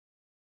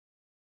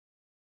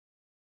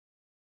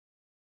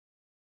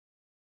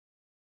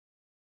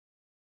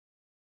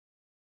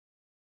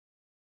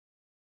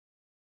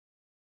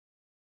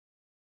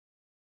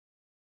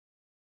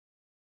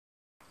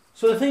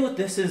So the thing with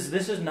this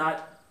is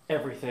not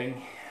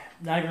everything,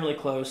 not even really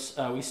close.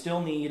 We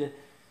still need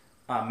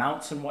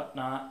mounts and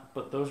whatnot,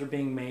 but those are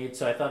being made.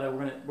 So I thought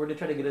we're gonna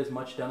try to get as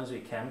much done as we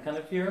can kind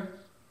of here.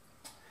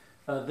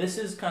 This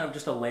is kind of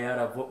just a layout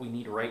of what we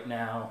need right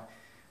now,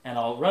 and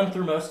I'll run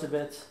through most of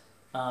it.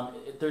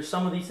 There's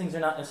some of these things are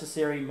not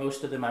necessary.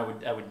 Most of them I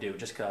would do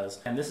just cause.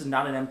 And this is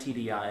not an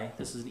MTDI.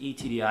 This is an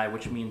ETDI,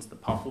 which means the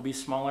pump will be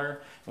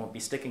smaller, won't be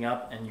sticking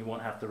up, and you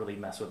won't have to really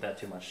mess with that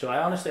too much. So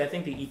I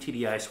think the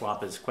ETDI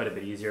swap is quite a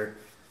bit easier,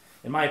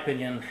 in my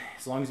opinion,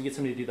 as long as you get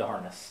somebody to do the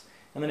harness.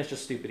 And then it's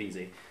just stupid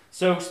easy.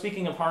 So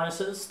speaking of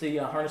harnesses, the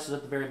harness is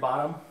at the very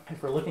bottom.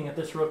 If we're looking at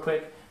this real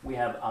quick, we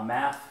have a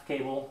MAF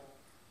cable,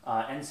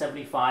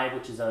 N75,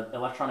 which is an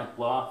electronic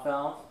blow-off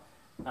valve.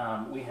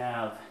 We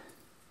have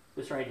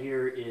this right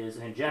here is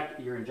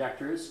your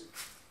injectors,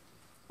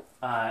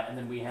 and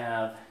then we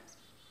have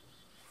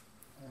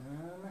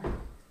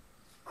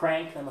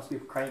crank, that must be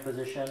crank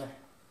position,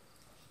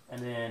 and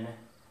then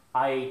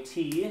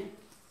IAT,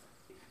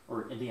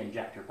 or the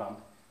injector pump,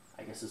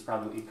 I guess is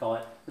probably what you'd call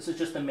it. This is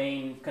just the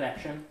main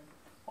connection.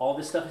 All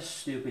this stuff is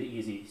stupid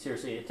easy.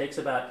 Seriously, it takes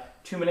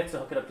about 2 minutes to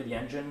hook it up to the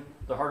engine.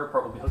 The harder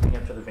part will be hooking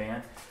up to the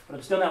van, but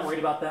I'm still not worried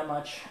about that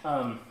much.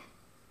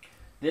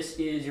 This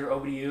is your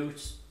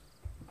OBDU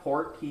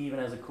port. He even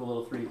has a cool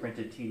little 3D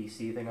printed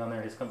TDC thing on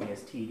there. His company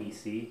has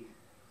TDC.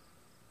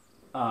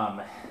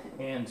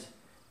 And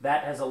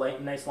that has a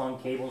nice long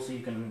cable so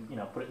you can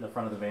put it in the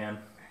front of the van.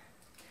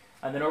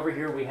 And then over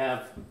here we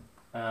have,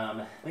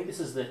 I think this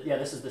is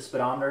the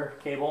speedometer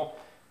cable,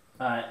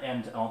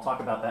 and I'll talk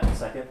about that in a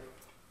second.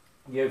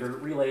 You have your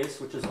relays,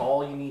 which is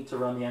all you need to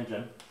run the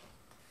engine.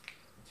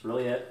 That's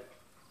really it.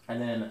 And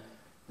then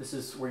this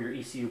is where your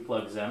ECU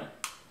plugs in.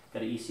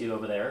 Got an ECU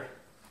over there.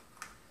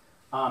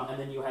 And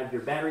then you have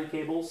your battery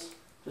cables,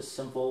 just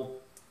simple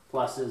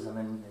pluses, and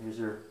then here's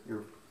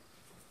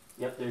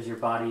there's your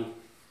body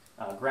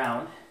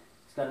ground.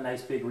 It's got a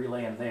nice big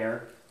relay in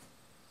there,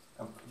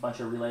 a bunch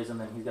of relays, and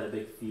then he's got a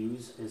big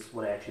fuse, is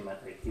what I actually meant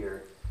right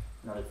here.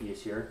 Another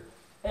fuse here,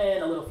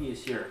 and a little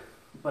fuse here.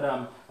 But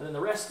and then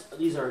the rest,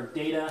 these are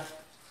data.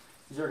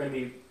 These are going to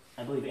be,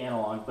 I believe,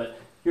 analog, but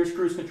here's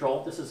cruise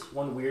control. This is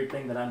one weird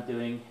thing that I'm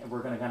doing, and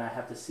we're going to kind of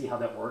have to see how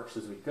that works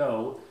as we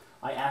go.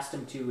 I asked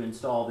him to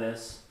install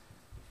this,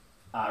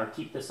 or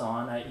keep this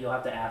on. You'll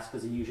have to ask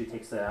because he usually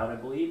takes that out, I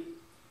believe.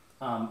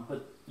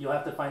 But you'll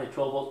have to find a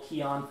 12-volt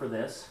key on for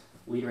this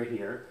lead right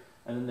here,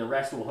 and then the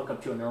rest will hook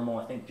up to a normal,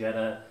 I think,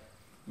 Jetta,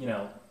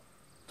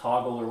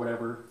 toggle or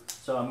whatever.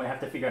 So I'm going to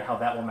have to figure out how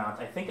that will mount.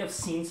 I think I've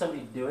seen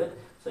somebody do it,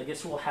 so I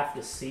guess we'll have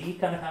to see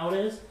kind of how it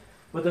is.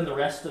 But then the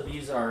rest of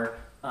these are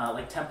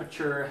like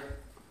temperature.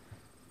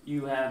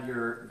 You have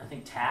your, I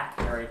think, TAC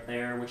right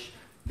there, which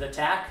the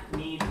TAC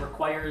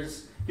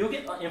requires, you'll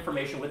get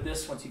information with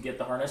this once you get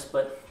the harness,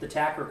 but the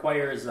TAC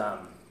requires I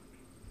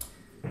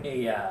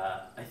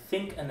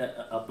think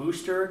a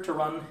booster to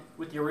run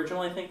with the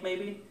original, I think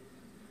maybe,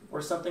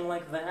 or something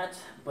like that,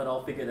 but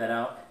I'll figure that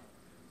out.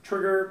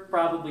 Trigger,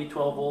 probably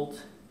 12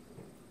 volt.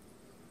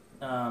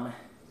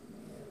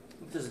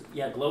 This is,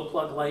 glow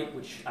plug light,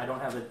 which I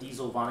don't have a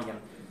diesel Vanagon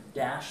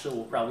dash, so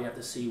we'll probably have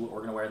to see what we're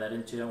going to wire that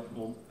into.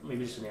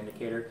 Maybe just an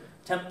indicator.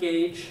 Temp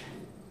gauge,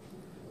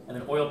 and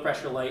then oil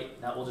pressure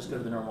light. That will just go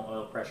to the normal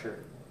oil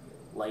pressure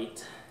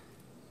light.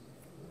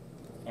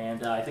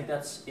 And I think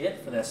that's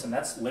it for this, and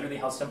that's literally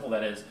how simple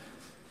that is.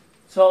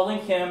 So I'll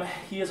link him.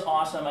 He is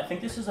awesome. I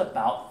think this is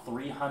about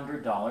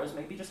 $300,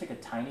 maybe just like a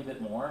tiny bit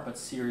more, but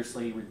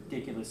seriously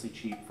ridiculously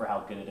cheap for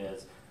how good it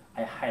is.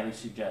 I highly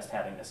suggest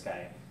having this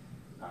guy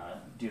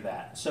do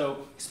that.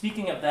 So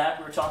speaking of that,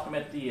 we were talking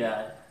about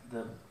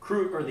the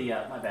cruise, or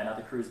my bad, not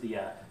the cruise, the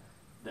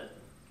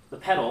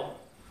pedal.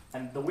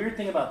 And the weird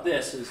thing about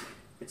this is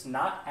it's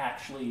not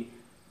actually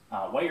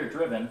wire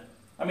driven.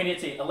 I mean,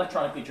 it's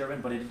electronically driven,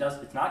 but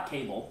it's not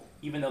cable,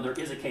 even though there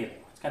is a cable.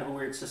 It's kind of a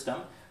weird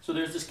system. So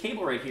there's this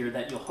cable right here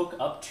that you'll hook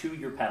up to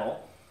your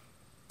pedal,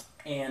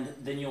 and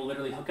then you'll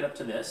literally hook it up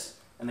to this,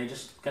 and they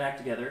just connect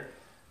together.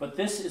 But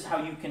this is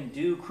how you can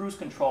do cruise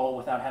control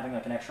without having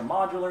like an extra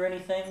module or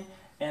anything.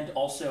 And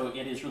also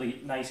it is really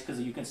nice because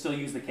you can still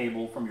use the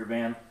cable from your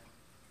van.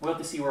 We'll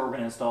have to see where we're going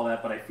to install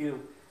that, but a few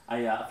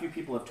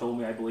people have told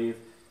me, I believe,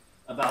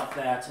 about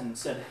that and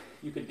said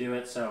you could do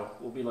it, so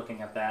we'll be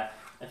looking at that.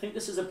 I think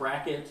this is a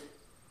bracket.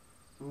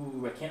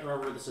 Ooh, I can't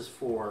remember what this is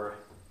for.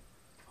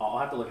 I'll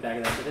have to look back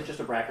at that, but it's just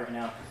a bracket right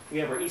now. We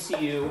have our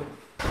ECU,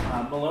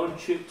 Malone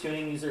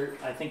tuning. These are,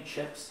 I think,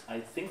 chips. I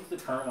think the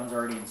current one's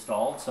already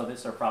installed, so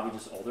these are probably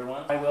just older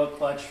ones. Flywheel,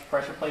 clutch,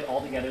 pressure plate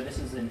all together. This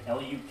is an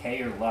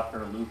LUK or LUK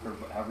or Luke or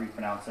however you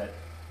pronounce it.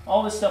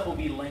 All this stuff will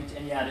be linked,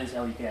 and yeah, it is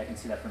LUK. I can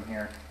see that from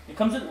here. It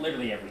comes with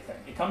literally everything.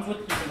 It comes with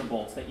even the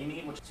bolts that you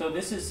need. So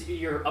this is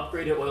your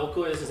upgraded oil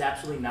cooler. This is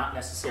absolutely not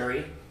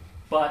necessary,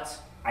 but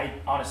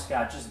honest to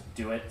God, just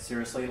do it.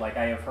 Seriously, like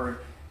I have heard,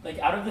 like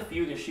out of the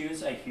few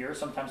issues I hear,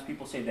 sometimes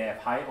people say they have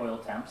high oil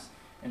temps,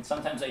 and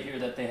sometimes I hear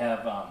that they have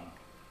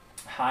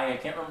high, I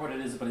can't remember what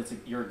it is, but it's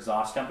your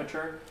exhaust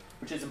temperature,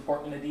 which is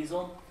important in a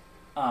diesel.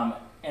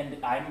 And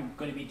I'm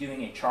going to be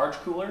doing a charge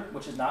cooler,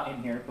 which is not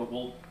in here, but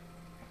we'll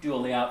do a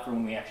layout for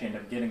when we actually end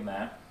up getting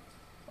that.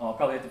 I'll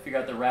probably have to figure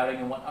out the routing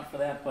and whatnot for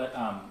that, but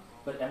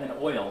and then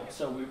oil.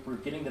 So we're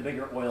getting the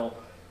bigger oil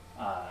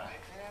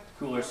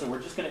cooler. So we're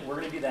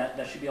gonna do that.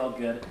 That should be all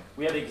good.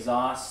 We have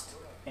exhaust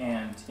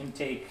and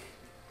intake.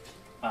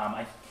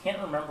 I can't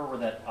remember where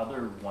that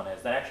other one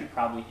is. That actually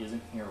probably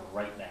isn't here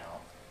right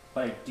now,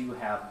 but I do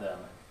have them.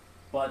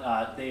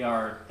 But they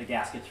are the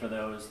gaskets for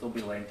those. They'll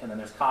be linked. And then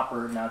there's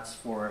copper nuts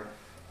for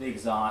the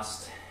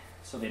exhaust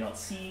so they don't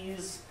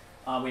seize.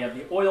 We have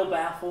the oil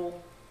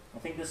baffle. I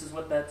think this is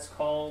what that's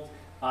called.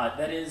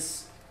 That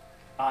is,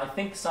 I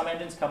think some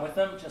engines come with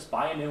them. Just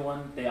buy a new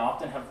one. They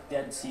often have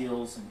dead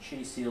seals and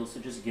shitty seals, so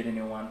just get a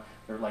new one.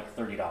 They're like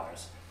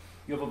 $30.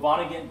 You have a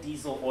Vanagon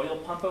diesel oil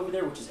pump over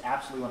there, which is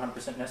absolutely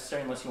 100%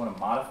 necessary unless you want to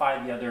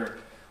modify the other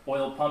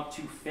oil pump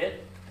to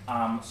fit.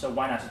 So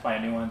why not just buy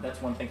a new one?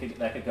 That's one thing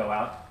that could go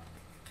out.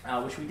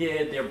 Which we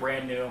did. They're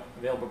brand new,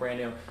 available brand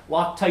new.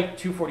 Loctite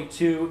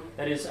 242,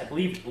 that is, I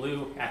believe,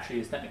 blue, actually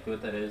is technically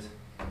what that is,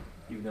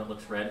 even though it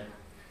looks red.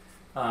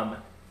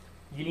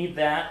 You need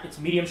that. It's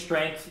medium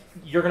strength.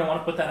 You're going to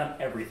want to put that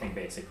on everything,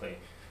 basically.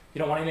 You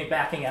don't want anything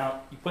backing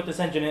out. You put this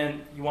engine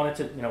in, you want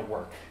it to,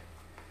 work.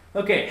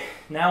 Okay,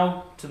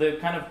 now to the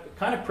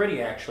kind of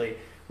pretty, actually.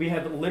 We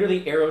have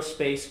literally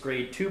aerospace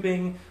grade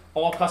tubing,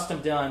 all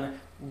custom done,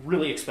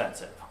 really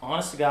expensive.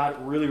 Honest to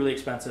God, really, really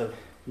expensive.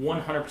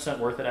 100%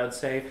 worth it, I would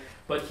say.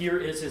 But here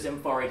is his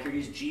info right here.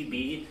 He's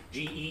GB,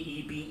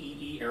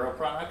 G-E-E-B-E-E Aero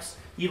Products.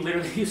 He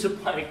literally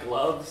supplied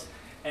gloves,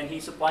 and he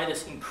supplied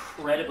this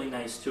incredibly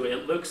nice tool.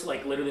 It looks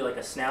like literally like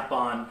a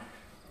snap-on,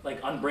 like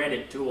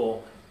unbranded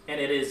tool,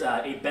 and it is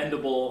a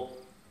bendable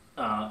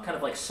kind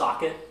of like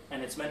socket,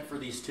 and it's meant for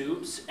these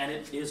tubes, and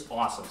it is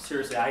awesome.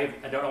 Seriously, I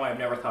don't know why I've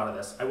never thought of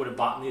this. I would have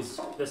bought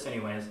this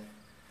anyways.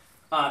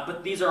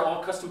 But these are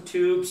all custom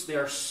tubes. They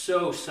are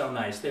so, so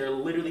nice. They're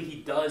literally, he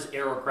does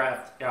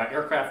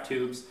aircraft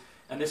tubes,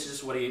 and this is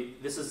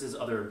just this is his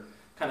other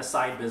kind of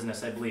side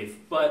business, I believe.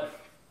 But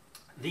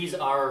these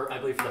are, I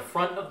believe, for the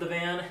front of the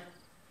van,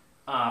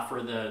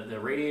 for the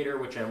radiator,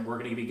 which we're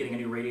going to be getting a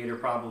new radiator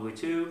probably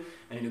too,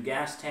 and a new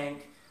gas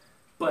tank.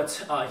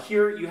 But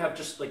here you have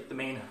just like the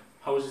main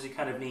hoses you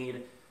kind of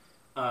need.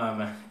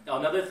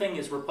 Another thing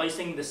is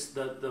replacing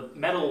the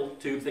metal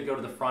tubes that go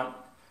to the front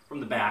from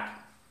the back.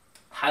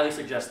 Highly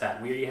suggest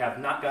that. We have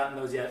not gotten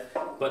those yet,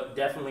 but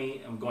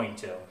definitely am going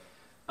to.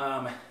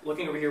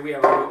 Looking over here, we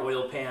have our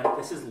oil pan.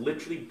 This is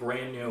literally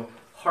brand new,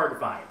 hard to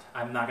find.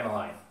 I'm not going to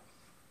lie.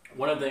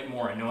 One of the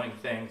more annoying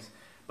things,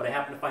 but I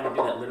happened to find a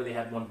dude that literally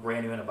had one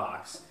brand new in a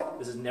box.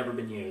 This has never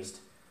been used.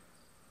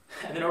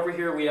 And then over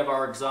here, we have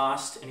our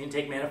exhaust and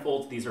intake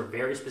manifolds. These are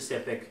very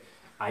specific.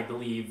 I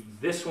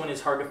believe this one is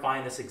hard to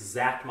find this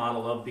exact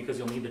model of because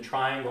you'll need the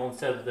triangle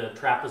instead of the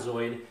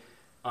trapezoid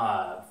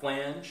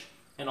flange.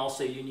 And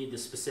also you need the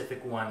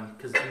specific one,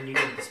 because you need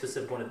the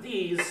specific one of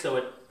these so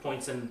it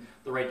points in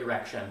the right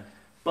direction.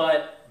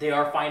 But they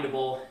are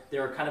findable.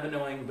 They're kind of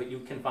annoying, but you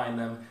can find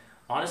them.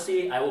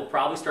 Honestly, I will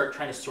probably start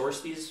trying to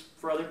source these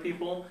for other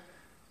people,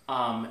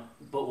 but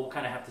we'll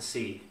kind of have to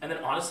see. And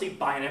then honestly,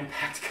 buy an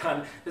impact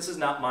gun. This is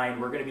not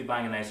mine. We're going to be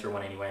buying a nicer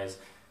one anyways,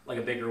 like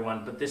a bigger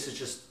one. But this is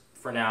just,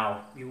 for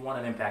now, you want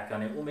an impact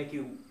gun. It will make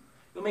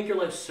your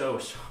life so,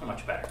 so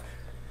much better.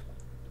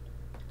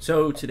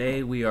 So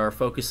today we are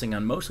focusing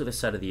on mostly the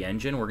side of the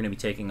engine. We're going to be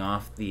taking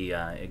off the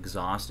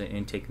exhaust and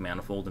intake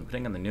manifold and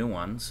putting on the new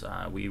ones.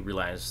 We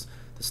realized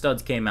the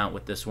studs came out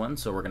with this one,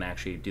 so we're going to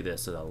actually do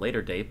this at a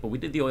later date, but we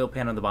did the oil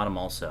pan on the bottom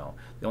also.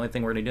 The only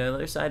thing we're going to do on the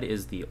other side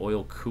is the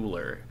oil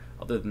cooler.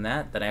 Other than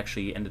that, that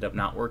actually ended up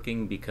not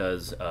working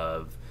because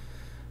of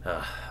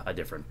a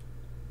different...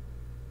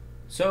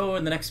 So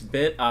in the next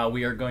bit,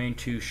 we are going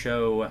to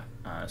show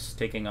us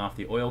taking off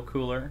the oil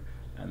cooler,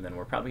 and then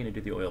we're probably going to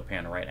do the oil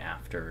pan right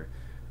after.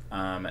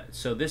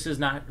 So this is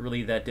not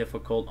really that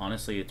difficult.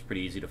 Honestly, it's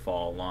pretty easy to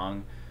follow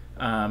along.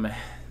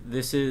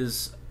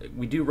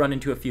 We do run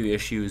into a few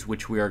issues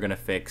which we are going to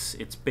fix.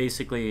 It's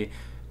basically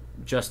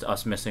just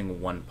us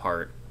missing one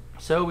part.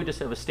 So we just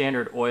have a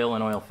standard oil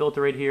and oil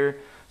filter right here.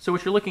 So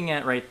what you're looking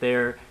at right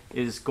there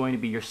is going to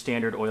be your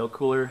standard oil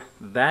cooler.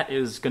 That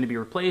is going to be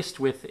replaced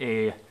with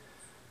the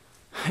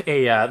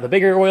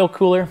bigger oil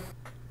cooler.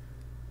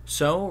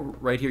 So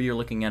right here you're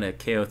looking at a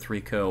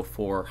KO3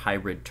 CO4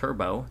 hybrid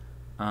turbo.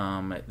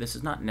 This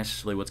is not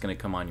necessarily what's going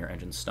to come on your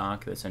engine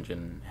stock. This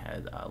engine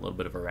had a little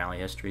bit of a rally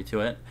history to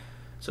it,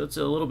 so it's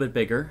a little bit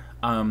bigger.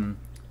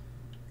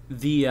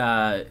 The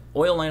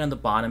oil line on the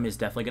bottom is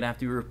definitely going to have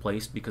to be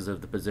replaced because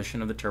of the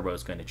position of the turbo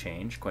is going to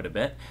change quite a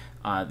bit.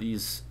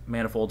 These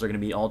manifolds are going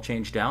to be all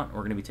changed out.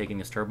 We're going to be taking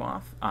this turbo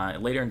off.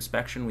 Later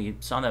inspection, we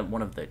saw that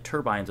one of the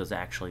turbines was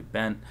actually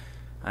bent.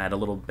 I had a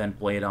little bent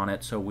blade on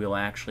it, so we'll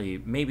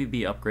actually maybe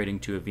be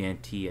upgrading to a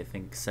VNT, I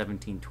think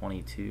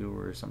 1722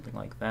 or something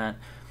like that.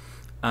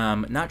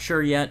 Not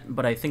sure yet,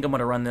 but I think I'm going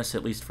to run this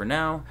at least for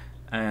now,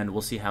 and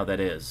we'll see how that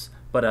is.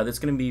 But it's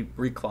going to be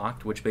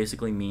reclocked, which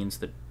basically means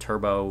the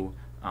turbo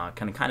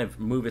can kind of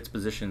move its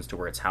positions to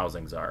where its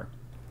housings are.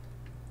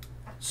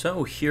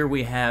 So here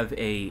we have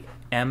a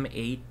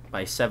M8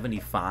 by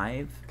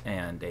 75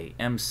 and a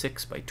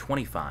M6 by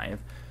 25.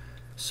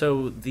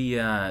 So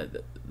the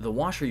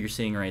washer you're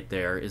seeing right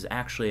there is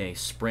actually a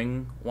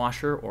spring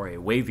washer or a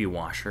wavy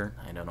washer.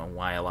 I don't know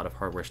why a lot of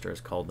hardware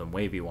stores call them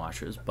wavy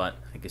washers, but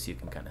I guess you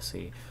can kind of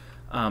see.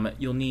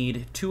 You'll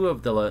need 2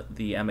 of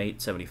the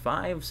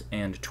M875s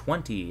and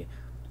 20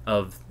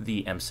 of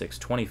the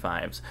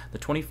M625s. The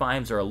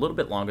 25s are a little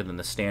bit longer than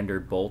the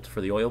standard bolt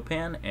for the oil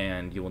pan,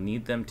 and you will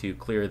need them to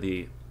clear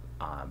the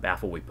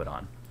baffle we put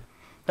on.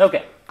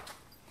 Okay,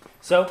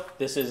 so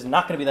this is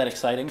not going to be that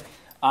exciting.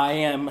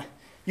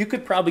 You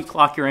could probably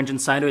clock your engine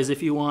sideways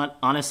if you want.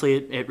 Honestly,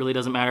 it really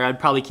doesn't matter. I'd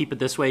probably keep it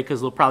this way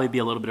because there'll probably be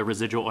a little bit of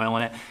residual oil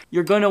in it.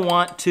 You're going to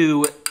want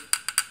to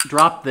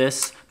drop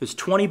this. There's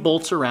 20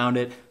 bolts around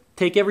it.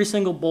 Take every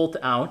single bolt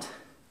out.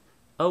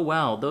 Oh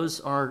wow,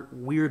 those are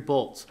weird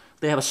bolts.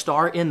 They have a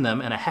star in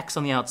them and a hex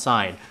on the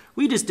outside.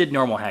 We just did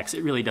normal hex.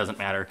 It really doesn't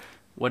matter.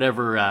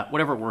 Whatever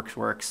works,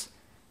 works,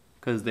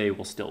 because they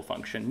will still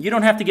function. You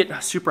don't have to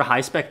get super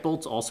high-spec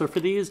bolts also for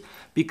these,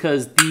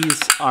 because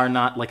these are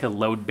not like a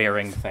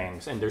load-bearing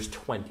things, and there's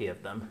 20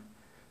 of them.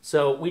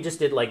 So we just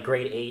did like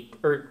grade 8,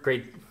 or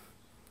grade,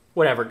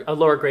 whatever, a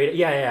lower grade,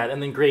 yeah,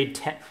 and then grade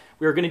 10.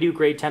 We were going to do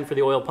grade 10 for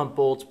the oil pump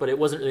bolts, but it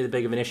wasn't really that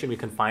big of an issue. We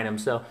couldn't find them,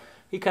 so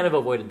he kind of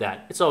avoided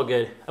that. It's all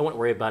good. I wouldn't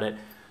worry about it.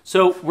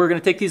 So we're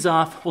going to take these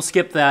off. We'll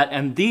skip that,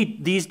 and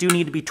these do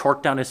need to be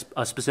torqued down to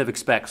a specific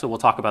spec, so we'll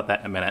talk about that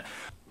in a minute.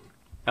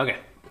 Okay,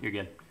 you're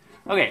good.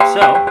 Okay,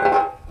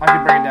 so I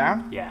can bring it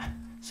down? yeah.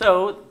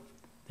 So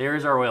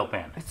there's our oil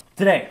pan.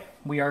 Today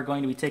we are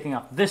going to be taking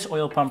off this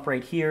oil pump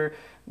right here.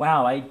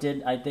 Wow,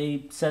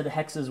 they said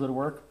hexes would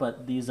work,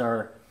 but these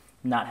are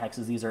not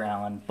hexes, these are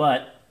Allen.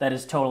 But that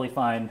is totally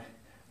fine.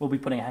 We'll be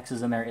putting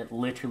hexes in there. It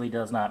literally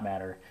does not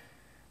matter.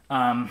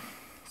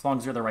 As long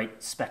as they're the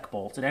right spec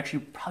bolts. It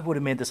actually probably would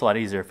have made this a lot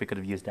easier if we could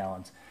have used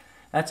Allens.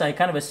 I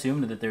kind of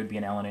assumed that there would be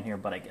an Allen in here,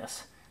 but I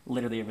guess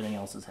literally everything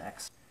else is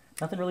hex.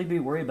 Nothing really to be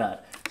worried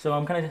about. So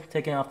I'm kind of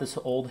taking off this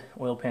old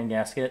oil pan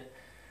gasket.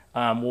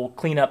 We'll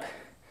clean up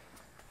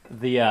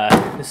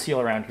the seal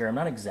around here. I'm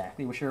not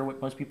exactly sure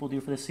what most people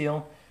do for the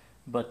seal,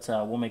 but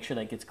we'll make sure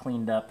that gets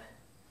cleaned up.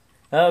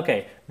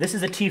 Okay, this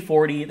is a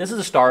T40. This is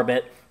a star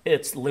bit.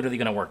 It's literally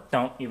going to work.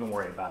 Don't even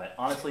worry about it.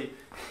 Honestly,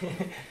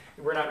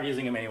 we're not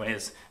using them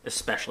anyways,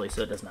 especially,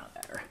 so it does not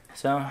matter.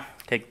 So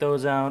take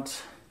those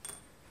out.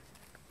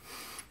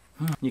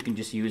 You can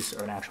just use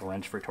an actual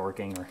wrench for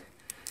torquing or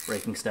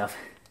breaking stuff.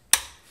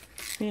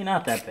 Yeah,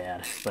 not that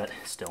bad, but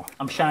still.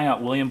 I'm shouting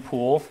out William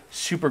Poole.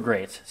 Super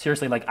great.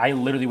 Seriously, like, I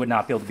literally would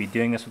not be able to be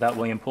doing this without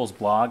William Poole's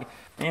blog.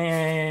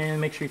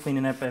 And make sure you're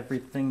cleaning up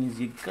everything as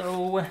you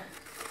go.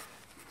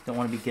 Don't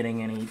want to be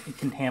getting any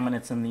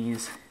contaminants in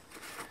these.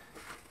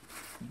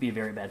 It'd be a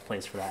very bad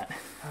place for that.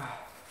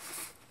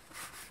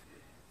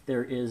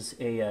 There is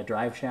a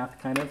drive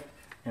shaft, kind of,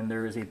 and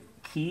there is a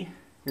key.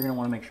 You're going to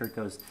want to make sure it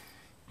goes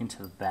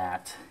into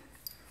that.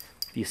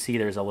 If you see,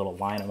 there's a little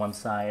line on one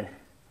side.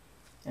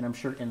 And I'm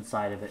sure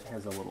inside of it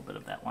has a little bit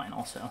of that line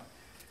also.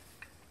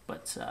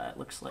 But it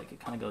looks like it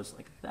kind of goes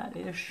like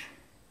that-ish.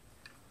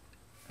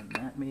 And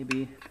that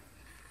maybe.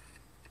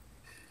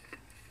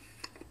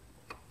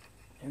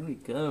 There we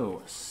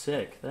go.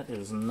 Sick. That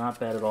is not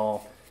bad at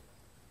all.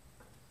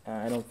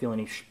 I don't feel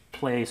any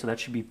play, so that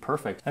should be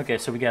perfect. Okay,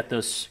 so we got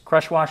those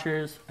crush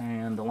washers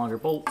and the longer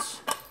bolts.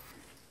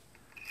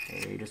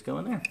 They just go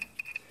in there.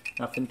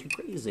 Nothing too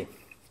crazy.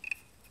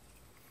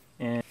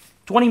 And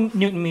 20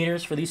 Newton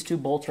meters for these 2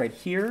 bolts right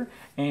here,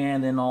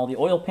 and then all the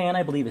oil pan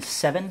I believe is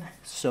 7.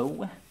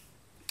 So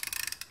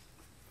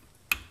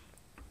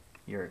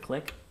here, a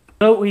click.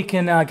 So we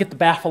can get the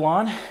baffle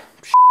on.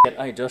 Shit,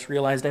 I just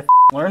realized I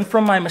learned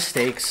from my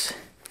mistakes.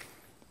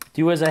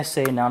 Do as I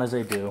say, not as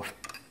I do.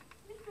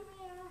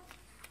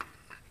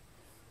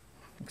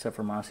 Except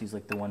for Mossy's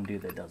like the one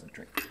dude that doesn't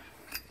drink.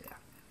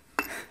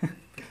 Yeah.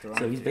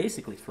 So he's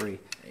basically free.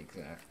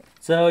 Exactly.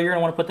 So you're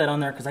gonna want to put that on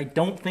there because I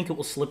don't think it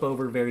will slip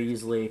over very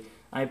easily.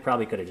 I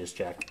probably could have just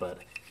checked, but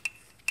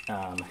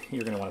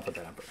you're gonna want to put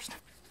that on first.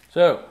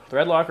 So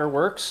thread locker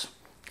works.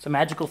 It's a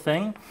magical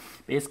thing.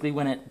 Basically,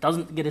 when it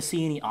doesn't get to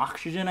see any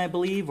oxygen, I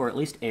believe, or at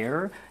least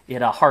air,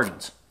 it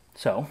hardens.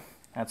 So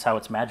that's how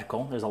it's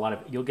magical. There's a lot of,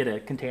 you'll get a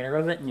container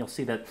of it, and you'll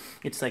see that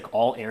it's like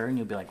all air, and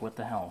you'll be like, what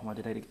the hell? What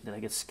did I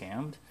get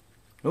scammed?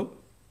 Oh,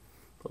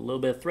 put a little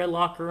bit of thread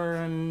locker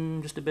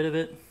and just a bit of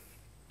it.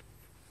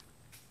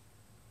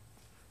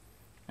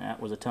 That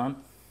was a ton.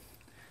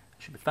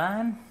 Should be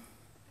fine.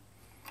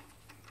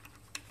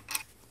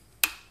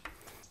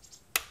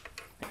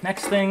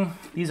 Next thing,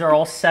 these are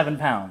all 7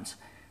 pounds.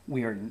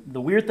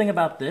 The weird thing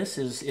about this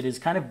is it is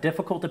kind of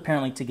difficult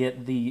apparently to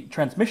get the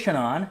transmission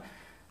on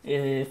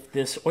if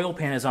this oil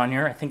pan is on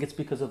here. I think it's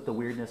because of the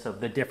weirdness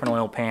of the different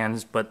oil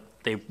pans, but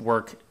they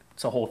work.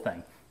 It's a whole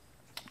thing.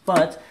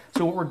 But,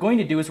 so what we're going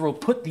to do is we'll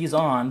put these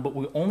on, but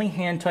we only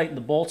hand tighten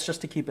the bolts just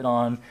to keep it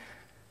on,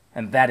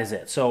 and that is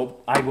it.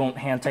 So I won't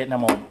hand tighten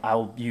them,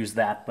 I'll use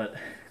that, but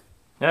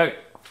okay.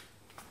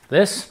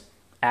 This,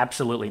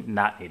 absolutely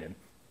not needed.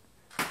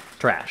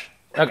 Trash.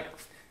 Okay.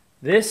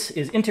 This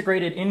is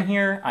integrated in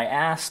here.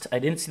 I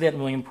didn't see that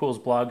in William Poole's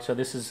blog, so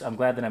this is, I'm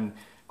glad that I'm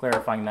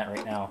clarifying that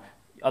right now.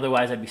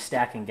 Otherwise, I'd be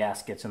stacking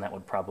gaskets, and that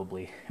would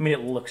probably, I mean,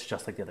 it looks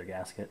just like the other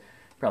gasket.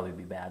 Probably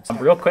be bad. So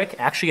real quick,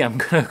 actually, I'm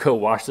going to go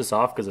wash this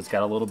off because it's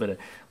got a little bit of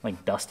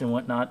like dust and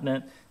whatnot in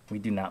it. We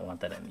do not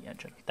want that in the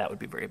engine. That would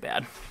be very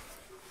bad.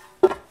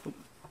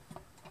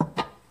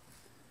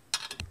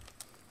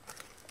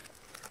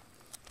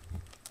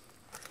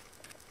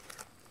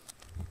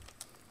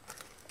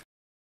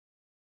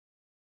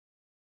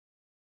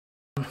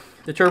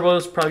 The turbo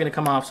is probably going to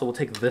come off, so we'll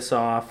take this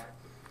off.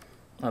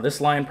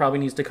 This line probably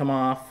needs to come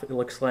off, it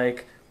looks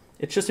like.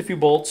 It's just a few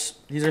bolts.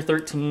 These are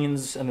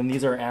 13s, and then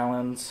these are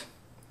Allens.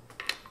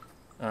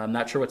 I'm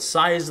not sure what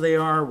size they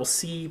are. We'll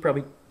see.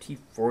 Probably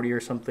T40 or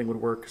something would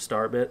work,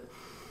 star bit.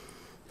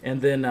 And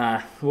then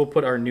we'll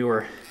put our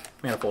newer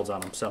manifolds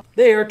on them. So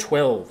they are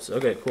 12s.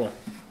 Okay, cool.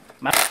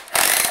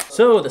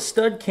 So the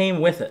stud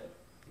came with it.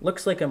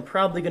 Looks like I'm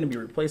probably going to be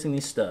replacing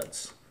these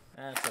studs.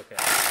 That's okay.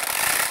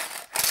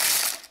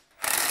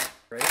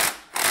 Right?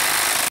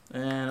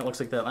 And it looks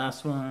like that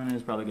last one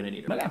is probably going to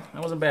need it. But yeah,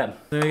 that wasn't bad.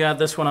 Then we got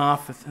this one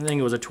off. I think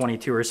it was a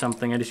 22 or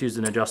something. I just used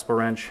an adjustable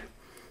wrench.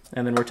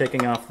 And then we're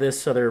taking off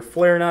this other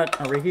flare nut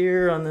over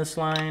here on this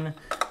line.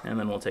 And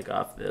then we'll take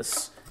off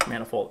this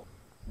manifold.